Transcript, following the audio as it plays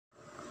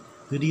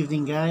Good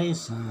evening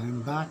guys,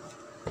 I'm back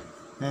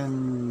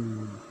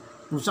and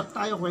usap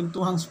tayo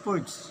kwentuhang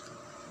sports.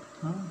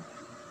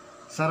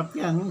 Sarap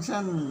yan,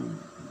 minsan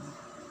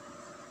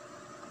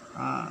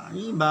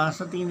iba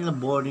sa tingin nila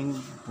boring,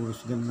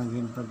 puros ganun lang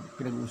yung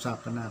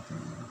pinag-uusapan natin.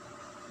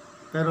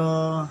 Pero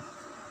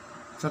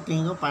sa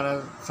tingin ko para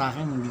sa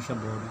akin hindi siya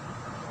boring.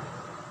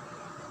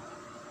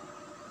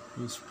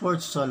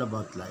 Sports is all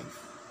about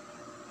life.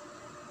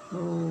 So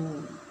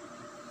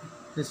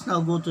let's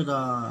now go to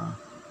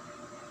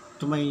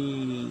my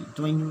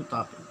new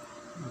topic.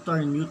 To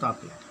our new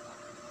topic.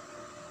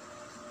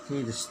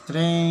 Okay, the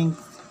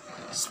strength,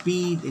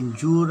 speed,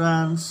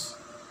 endurance,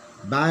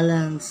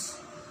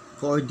 balance,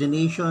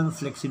 coordination,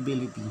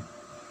 flexibility.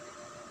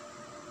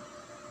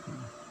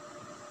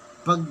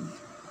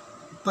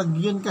 Pag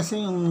yun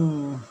kasi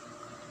yung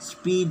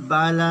speed,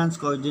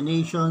 balance,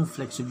 coordination,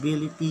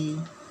 flexibility,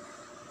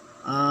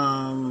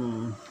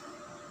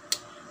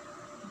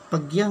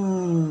 pag yung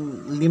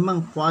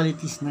limang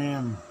qualities na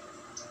yan,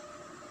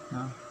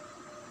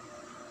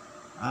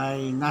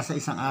 ay nasa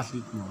isang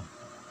athlete mo,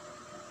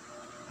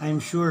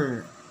 I'm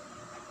sure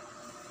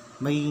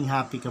magiging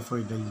happy ka for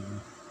the year.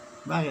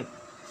 Bakit?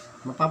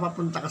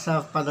 Mapapapunta ka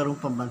sa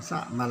palarong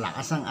pambansa,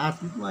 malakas ang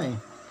athlete mo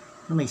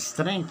may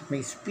strength,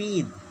 may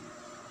speed,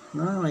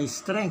 may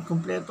strength,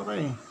 kompleto ka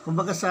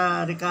kumbaga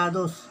sa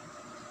Ricardos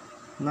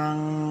ng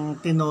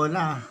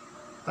tinola,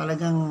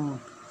 talagang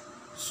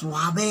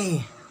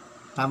suwabe,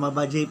 tama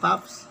ba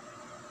J-Pops?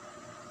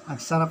 Ang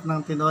sarap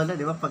ng tinola,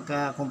 di ba,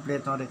 pagka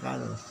kompleto ang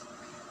Ricardos.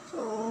 So,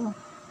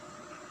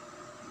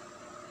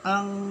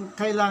 ang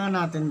kailangan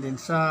natin din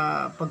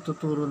sa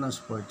pagtuturo ng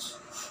sports,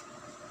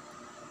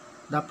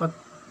 dapat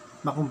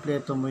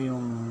makumpleto mo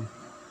yung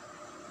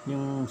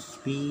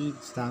speed,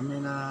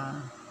 stamina,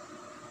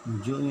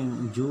 yung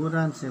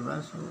endurance, di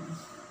ba? So,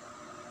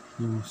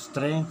 yung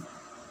strength,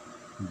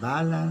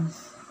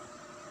 balance,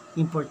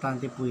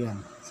 importante po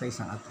yan sa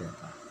isang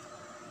atleta.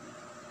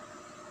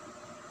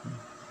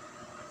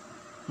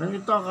 When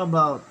we talk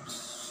about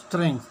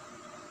strength,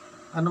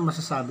 ano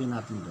masasabi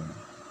natin doon?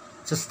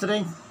 Sa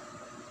strength,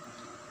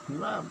 di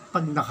ba,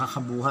 pag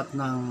nakakabuhat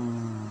ng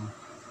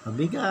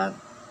mabigat,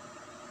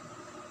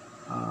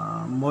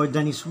 more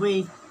than his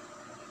weight,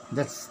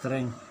 that's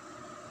strength.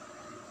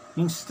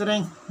 Yung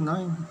strength,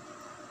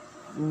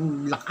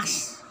 yung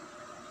lakas.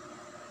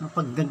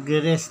 Pag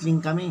nag-wrestling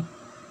kami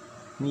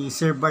ni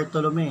Sir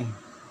Bartolome,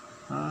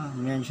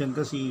 mention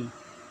ko si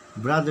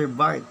Brother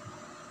Bart,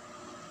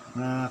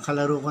 na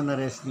kalaro ko na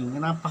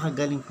wrestling,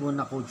 napakagaling po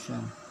na coach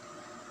yan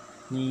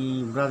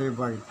ni Brother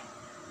Bart.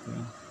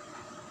 Okay.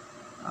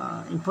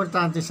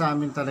 Importante sa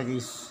amin talaga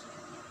is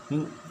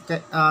yung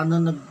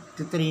nung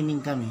nag-training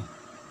kami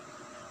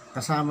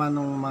kasama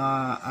nung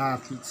mga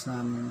athletes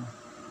namin,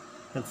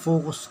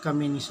 nag-focus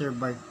kami ni Sir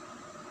Bart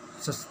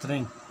sa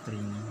strength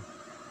training.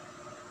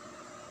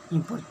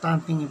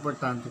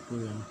 Importante po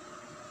yan.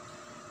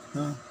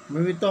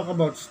 When we talk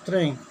about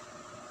strength,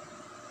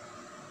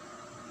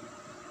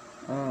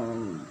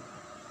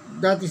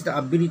 that is the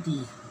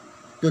ability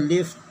to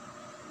lift,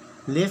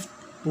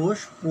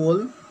 push,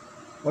 pull,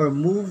 or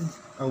move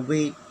a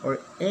weight or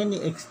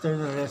any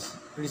external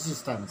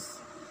resistance.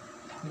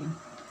 Okay?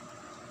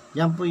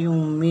 Yan po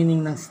yung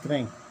meaning ng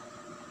strength.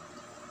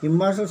 Yung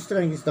muscle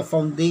strength is the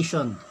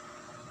foundation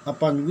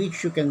upon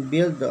which you can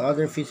build the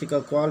other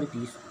physical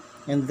qualities,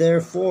 and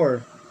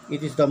therefore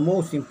it is the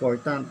most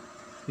important.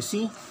 You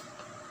see,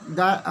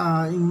 that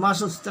yung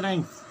muscle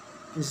strength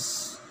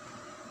is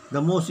the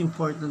most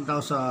important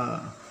daw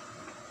sa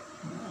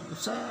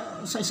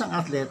isang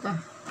atleta,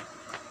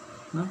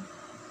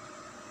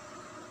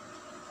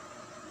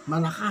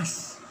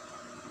 malakas,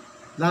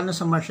 lalo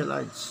sa martial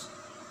arts,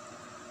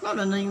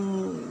 lalo na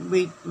yung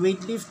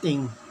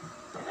weightlifting,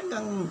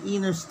 talagang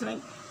inner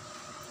strength.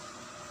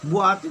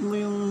 Buhatin mo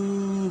yung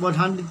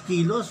 100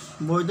 kilos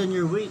more than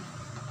your weight,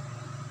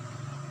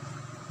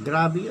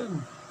 grabe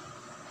yun.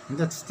 And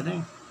that's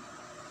strength.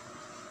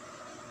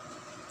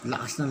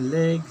 Lakas ng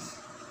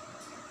legs.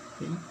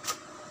 Okay.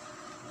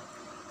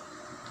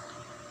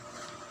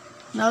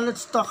 Now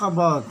let's talk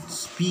about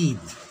speed.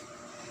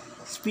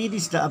 Speed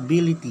is the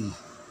ability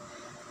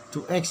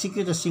to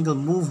execute a single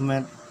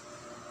movement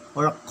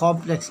or a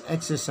complex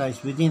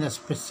exercise within a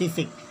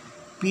specific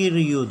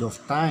period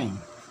of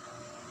time,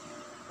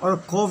 or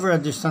cover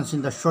a distance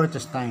in the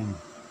shortest time.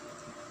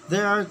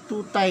 There are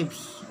two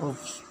types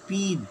of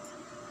speed.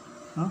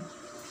 When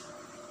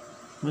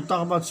we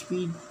talk about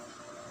speed,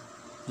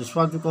 this is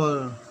what we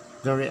call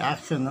the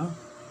reaction.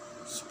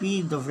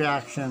 Speed of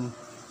reaction,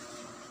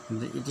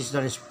 it is the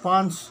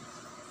response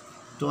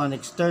to an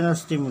external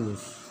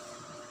stimulus.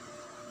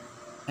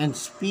 And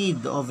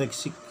speed of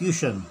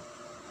execution,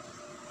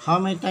 how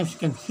many times you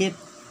can hit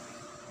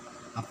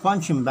a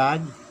punching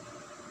bag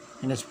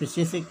in a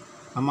specific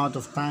amount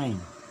of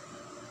time,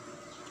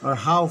 or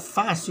how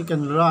fast you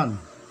can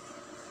run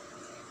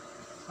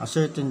a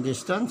certain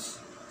distance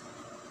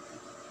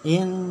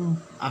in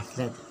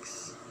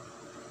athletics.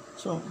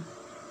 So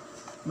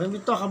when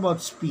we talk about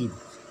speed,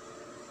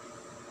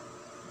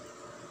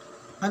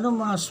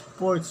 anong mga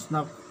sports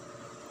na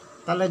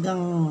talagang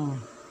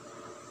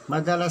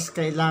madalas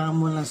kailangan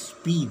mo ng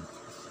speed.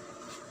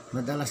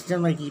 Madalas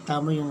dyan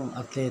makikita mo yung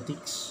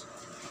athletics,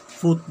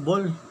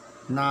 football,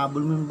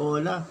 nahabol mo yung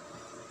bola,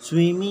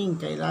 swimming,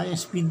 kailangan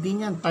speed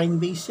din yan,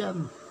 time-based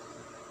yan.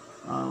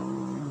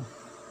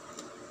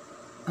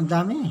 Ang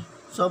dami,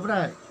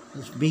 sobra.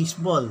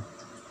 Baseball,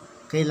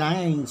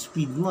 kailangan yung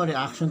speed mo,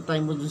 reaction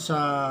time mo dun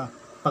sa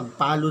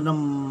pagpalo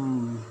ng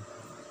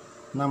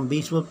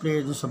baseball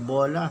player dun sa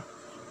bola.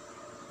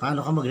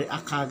 Paano ka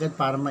mag-react kagad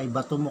para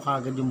maibato mo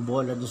kagad yung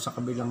bola dun sa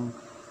kabilang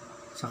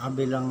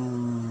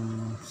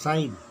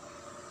side,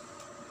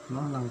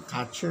 no, ng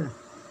catcher,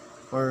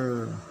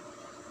 or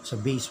sa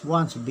base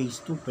 1, sa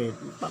base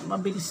 2,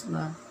 mabilis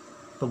na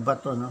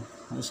pagbato, no,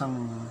 ng isang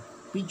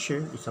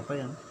pitcher. Isa pa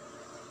yan,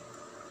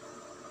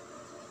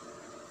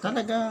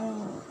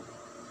 talagang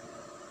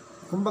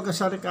kumbaga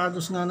sa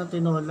Ricardos nga na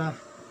tinola,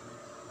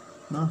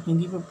 no,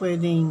 hindi pa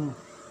pwedeng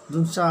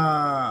dun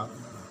sa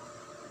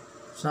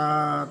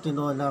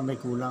tinola may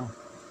kulang.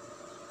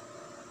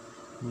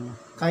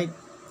 Kahit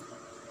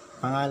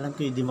pangalan ko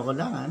hindi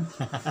makulangan,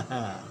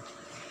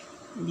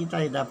 hindi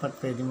tayo dapat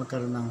pwede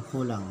magkaroon ng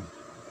kulang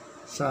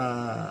sa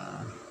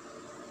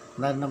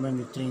lalo naman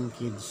may train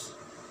kids.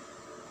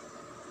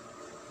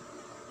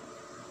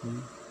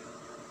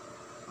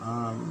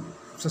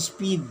 Sa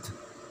speed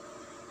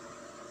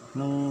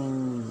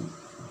nung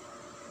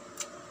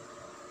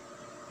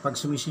pag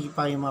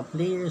sumisipa yung mga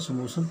players,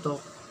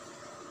 sumusuntok,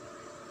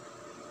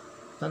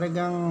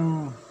 talagang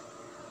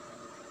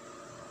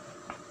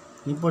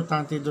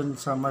importante doon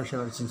sa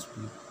martial arts and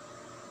speed.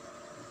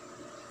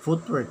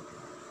 Footwork,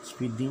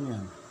 speed din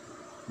yan.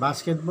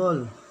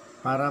 Basketball,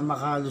 para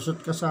makalusot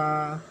ka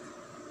sa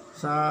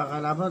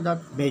kalaban,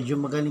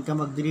 medyo magaling ka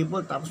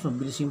mag-dribble, tapos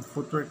mabilis yung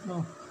footwork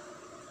mo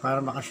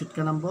para makashoot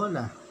ka ng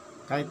bola.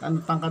 Kahit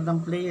ano tangkad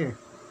ng player,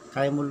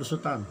 kaya mo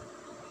lusutan,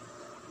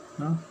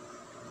 no?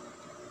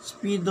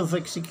 Speed of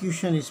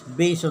execution is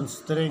based on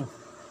strength.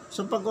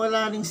 So pag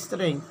wala ring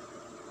strength,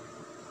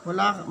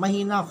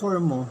 mahina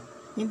core mo,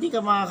 hindi ka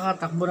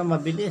makakatakbo na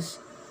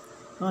mabilis,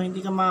 no?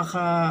 Hindi ka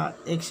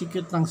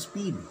makaka-execute ng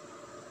speed.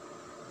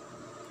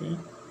 Okay?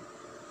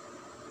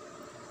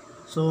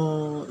 So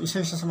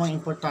isa sa mga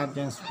importante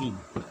ang speed.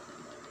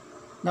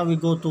 Now we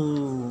go to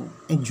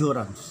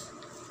endurance.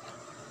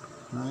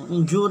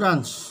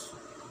 Endurance,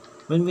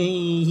 when we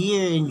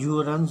hear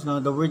endurance,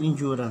 no, the word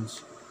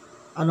endurance,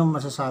 anong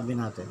masasabi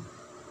natin?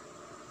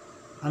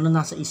 Ano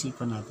nasa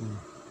isipan natin?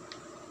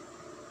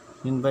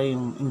 Yun ba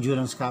yung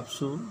endurance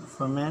capsule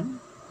for men?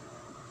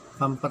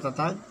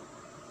 Pampatatag?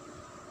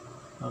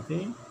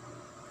 Okay?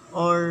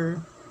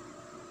 Or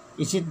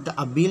is it the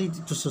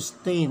ability to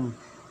sustain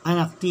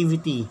an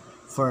activity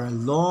for a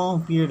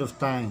long period of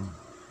time?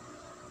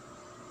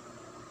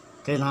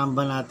 Kailangan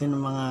ba natin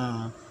ng mga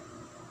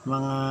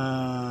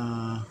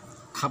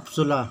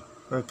kapsula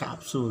or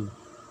capsule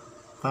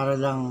para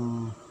lang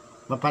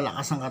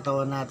mapalakas ang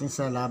katawan natin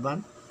sa laban,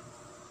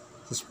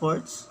 sa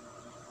sports?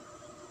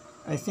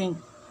 I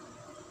think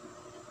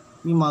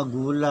yung mga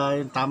gulay,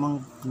 yung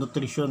tamang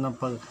nutrition,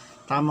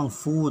 tamang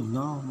food,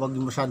 no? Huwag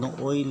yung masyadong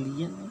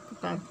oily, yan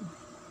importante.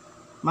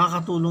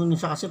 Makakatulong din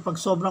siya kasi pag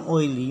sobrang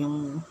oily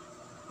yung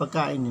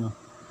pagkain nyo,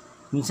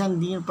 minsan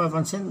hindi nyo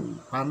papansin,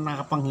 parang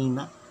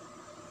nakapanghina,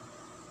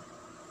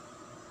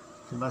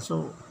 diba?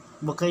 So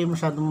huwag kayo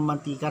masyadong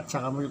mantika, at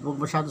saka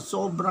huwag masyadong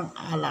sobrang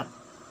alat,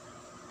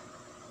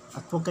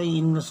 at huwag kayo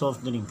inom na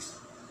soft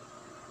drinks.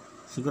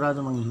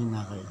 Sigurado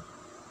manghihina kayo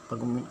pag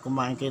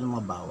kumain kayo ng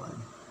mga bawal.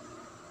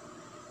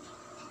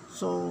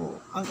 So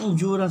ang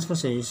endurance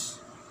kasi is,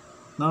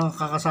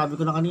 kakasabi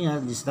ko na kanina,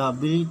 is the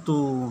ability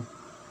to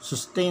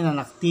sustain an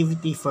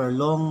activity for a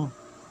long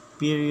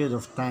period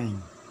of time.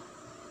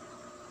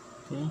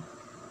 Okay?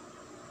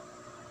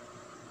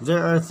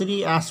 There are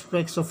 3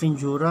 aspects of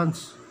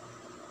endurance: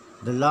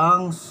 the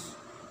lungs,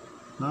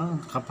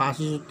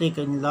 capacity to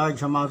take a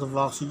large amount of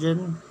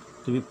oxygen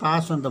to be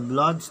passed on the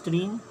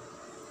bloodstream;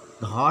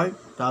 the heart,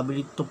 the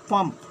ability to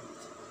pump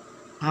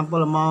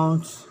ample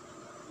amounts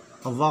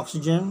of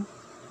oxygen.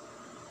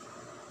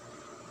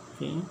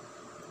 Okay.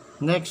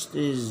 Next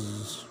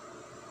is,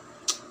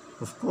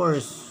 of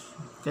course,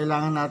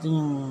 kailangan natin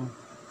yung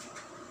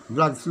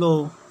blood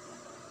flow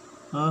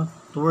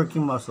to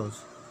working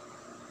muscles,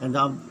 and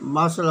the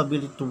muscle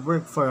ability to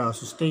work for a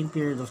sustained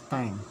period of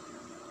time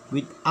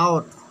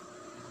without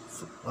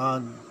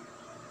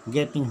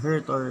getting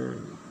hurt or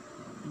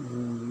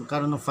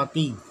magkaroon ng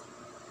fatigue.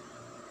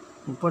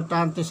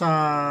 Importante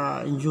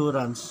sa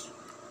endurance,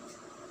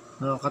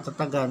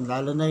 katatagan,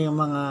 lalo na yung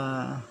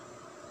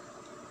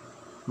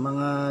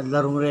mga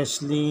larong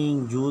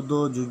wrestling,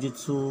 judo,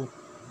 jiu-jitsu,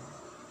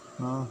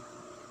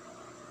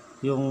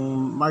 yung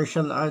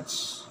martial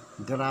arts,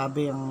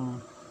 grabe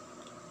ang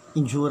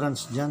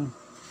endurance dyan.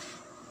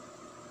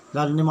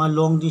 Lalo na mga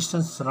long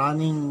distance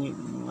running,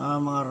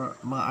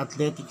 mga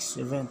athletics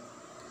event,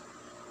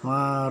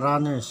 mga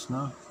runners,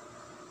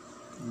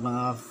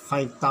 mga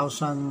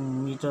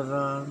 5,000 meter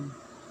run.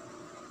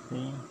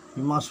 Okay?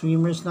 Yung mga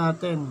swimmers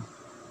natin,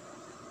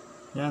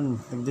 Yan,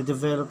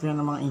 nagde-develop yan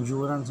ng mga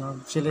endurance. No?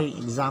 Sila yung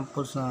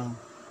examples na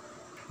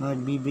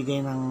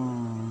nagbibigay ng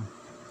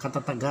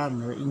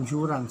katatagan or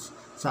endurance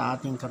sa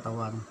ating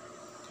katawan.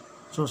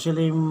 So sila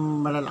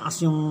yung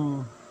malalakas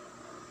yung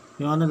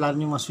ano, lalo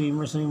yung mga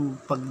swimmers, yung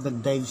pag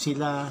nag-dive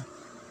sila,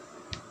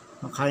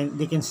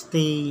 they can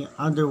stay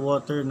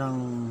underwater ng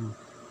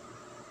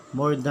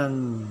more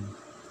than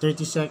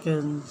 30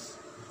 seconds.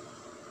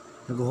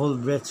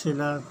 Nag-hold breath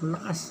sila.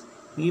 Lakas.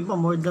 Yung iba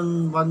more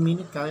than 1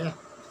 minute kaya.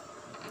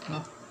 No?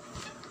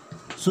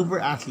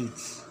 Super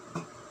athletes.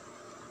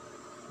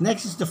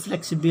 Next is the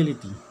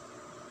flexibility.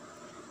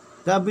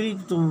 The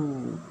ability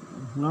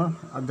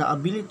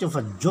of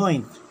a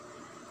joint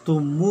to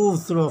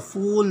move through a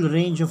full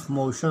range of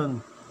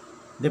motion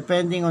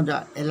depending on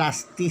the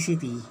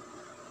elasticity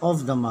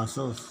of the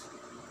muscles.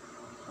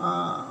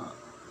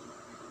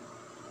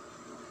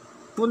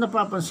 Kung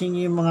napapansin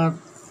niyo yung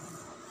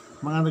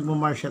mga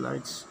nagmo-martial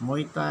arts,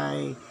 Muay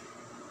Thai,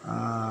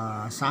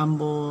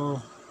 Sambo,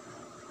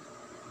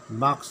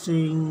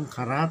 boxing,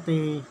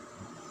 karate,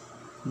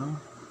 no?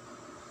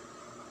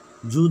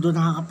 Judo,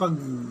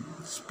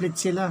 nakakapag-split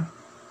sila.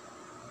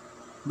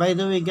 By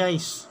the way,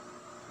 guys,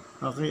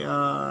 okay,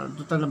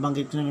 total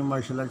nabanggit ko na yung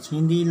martial arts.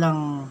 Hindi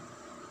lang,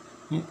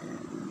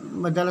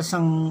 madalas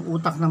ang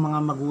utak ng mga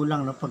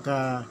magulang, no,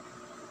 pagka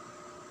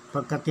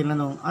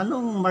tinanong,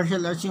 anong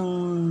martial arts yung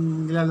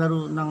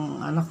nilalaro ng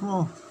anak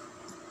mo?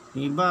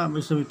 Yung iba,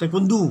 may sabi,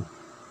 taekwondo,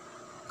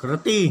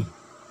 karate,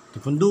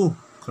 taekwondo,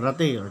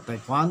 karate, or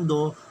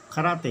taekwondo,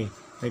 karate,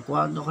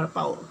 taekwondo,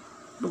 karate.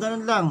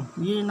 Ganun lang,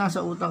 yun yung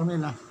nasa utak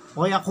nila.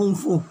 O kaya kung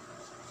fu,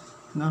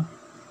 no?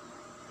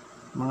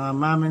 Mga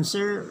ma'am and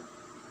sir,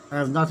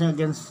 I have nothing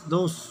against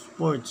those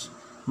sports.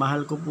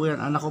 Mahal ko po yan.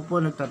 Anak ko po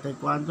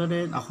nagta-taekwondo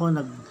rin. Ako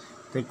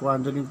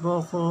nag-taekwondo rin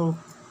po ako.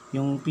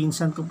 Yung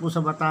pinsan ko po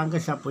sa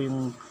Batangas, siya po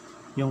yung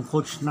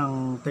coach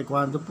ng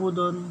taekwondo po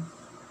doon.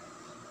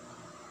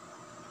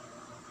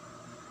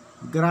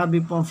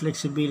 Grabe po ang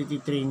flexibility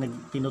training na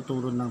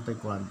tinuturo ng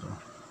taekwondo.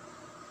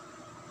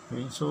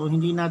 Okay? So,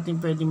 hindi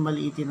natin pwedeng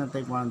maliitin ang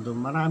taekwondo.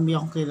 Marami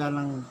akong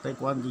kilalang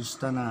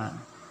taekwondista na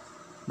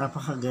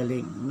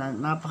napakagaling.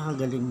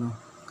 Napakagaling, no?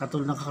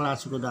 Katulad ng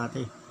kaklase ko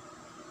dati.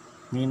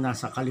 Ngayon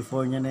nasa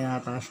California na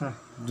yata siya.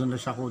 Doon na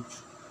siya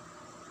coach.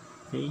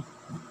 Okay?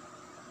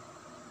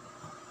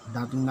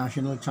 Dating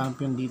national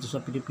champion dito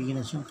sa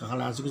Pilipinas yun.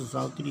 Kaklase ko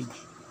sa Southridge.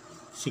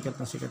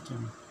 Sikat na sikat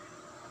yun.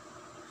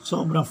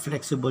 Sobrang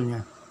flexible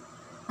niya.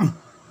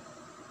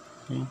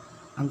 Okay?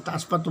 Ang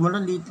taas pa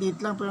tumalon. Liit-liit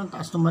lang pero ang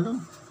taas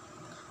tumalon.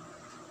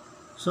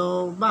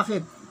 So,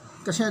 bakit?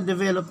 Kasi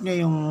na-develop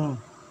niya yung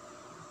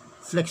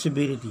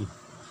flexibility.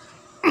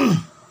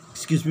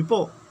 Excuse me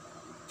po.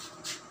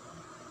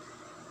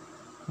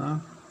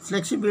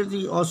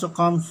 Flexibility also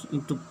comes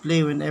into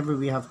play whenever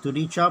we have to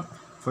reach up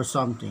for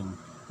something.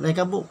 Like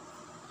a book.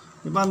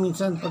 Diba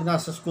minsan pag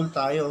nasa school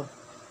tayo,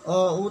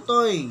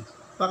 Utoy,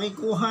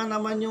 pakikuha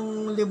naman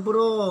yung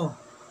libro.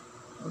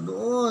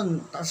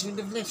 Doon. Tapos with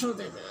the flexion,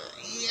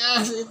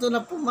 yes, ito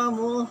na po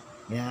ma'am.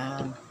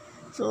 Yan.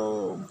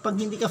 So, pag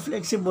hindi ka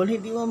flexible,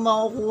 hindi mo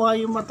makukuha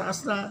yung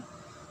mataas na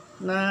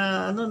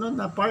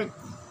part.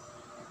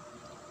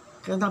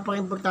 Kaya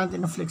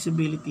napaka-importante ng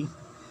flexibility.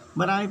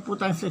 Marami po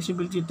tayong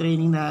flexibility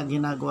training na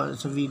ginagawa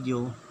sa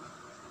video.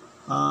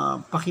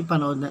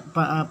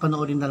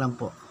 Panoorin na lang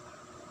po.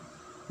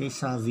 Okay,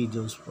 sa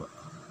videos po.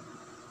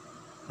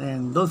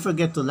 And don't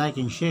forget to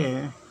like and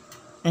share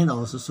and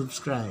also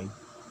subscribe.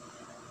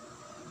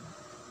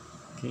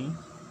 Okay?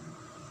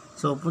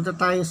 So, punta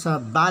tayo sa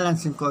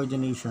balance and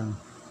coordination.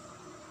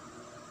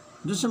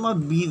 Doon sa mga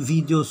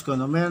videos ko,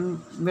 no,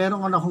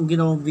 meron akong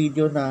ginawang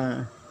video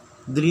na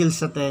drill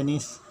sa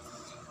tennis.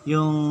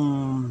 Yung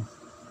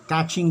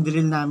catching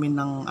drill namin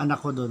ng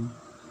anak ko doon,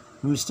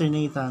 Mr.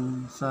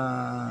 Nathan, sa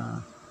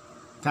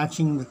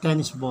catching the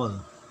tennis ball.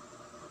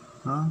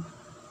 No?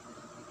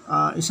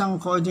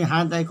 Isang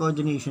hand-eye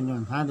coordination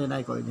yun. Hand and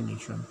eye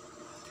coordination.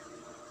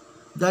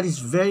 That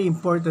is very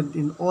important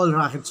in all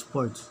racket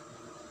sports.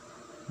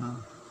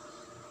 No?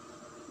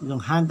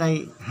 Yung hand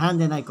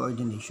and eye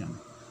coordination.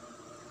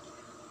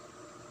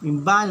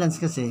 Yung balance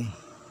kasi,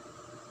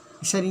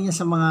 isa rin yan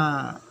sa mga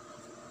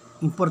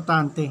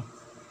importante.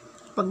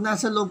 Pag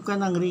nasa loob ka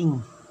ng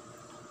ring,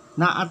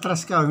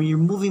 naatras ka, or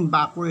you're moving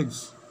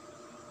backwards,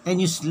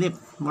 and you slip,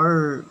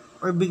 or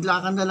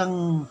bigla ka na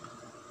lang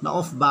na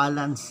off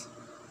balance,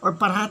 or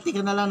parati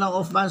ka na lang na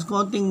off balance,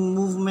 konting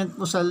movement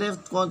mo sa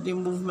left, konting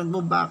movement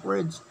mo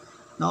backwards,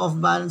 na off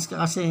balance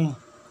ka kasi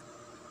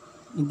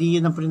hindi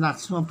yun ang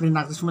pre-practice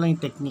mo lang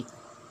yung technique.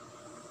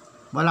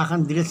 Wala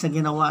kang drills na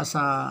ginawa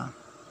sa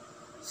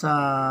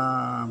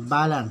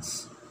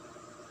balance.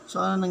 So,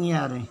 ano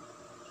nangyayari?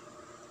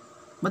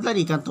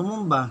 Madali kang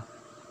tumumba.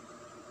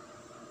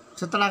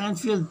 Sa track and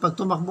field, pag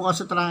tumakbo ka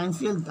sa track and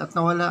field at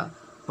wala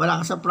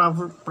ka sa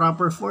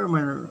proper form,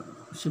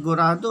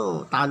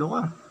 sigurado, talo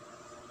ka.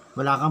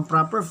 Wala kang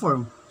proper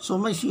form. So,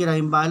 may sira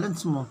yung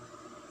balance mo.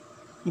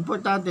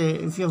 Importante,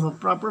 if you have a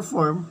proper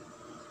form,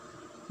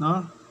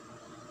 no?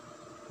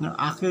 Na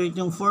accurate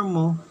yung form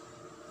mo,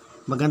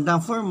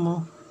 magandang form mo,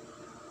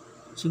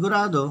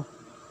 sigurado,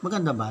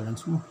 maganda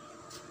balance mo.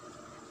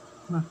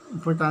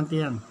 Importante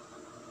yan.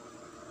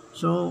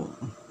 So,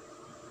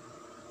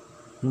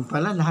 yung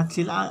pala, lahat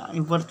sila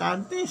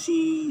importante.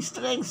 Si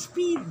strength,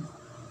 speed,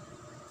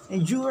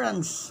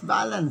 endurance,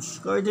 balance,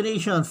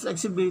 coordination,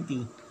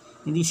 flexibility.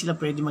 Hindi sila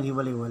pwede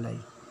maghiwalay-walay.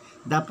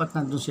 Dapat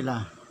nandun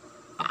sila.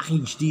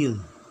 Package deal.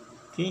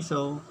 Okay,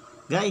 so,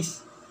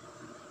 guys,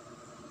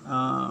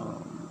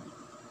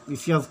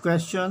 if you have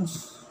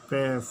questions,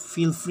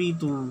 feel free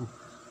to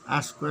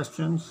ask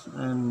questions,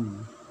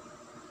 and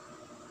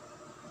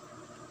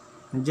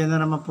nandiyan na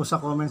naman po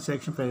sa comment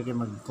section, pwede kayo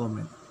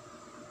mag-comment.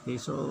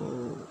 Okay, so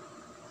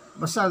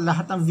basta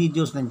lahat ng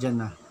videos nandiyan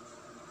na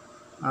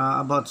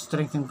about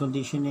strength and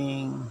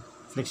conditioning,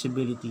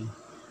 flexibility.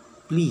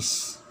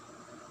 Please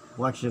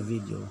watch the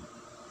video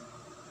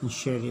and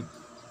share it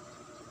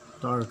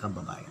to our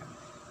kababayan.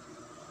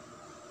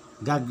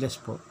 God bless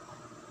po,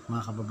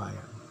 mga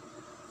kababayan.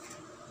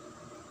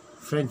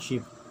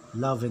 Friendship,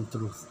 love, and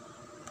truth.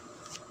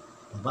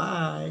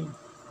 Bye-bye.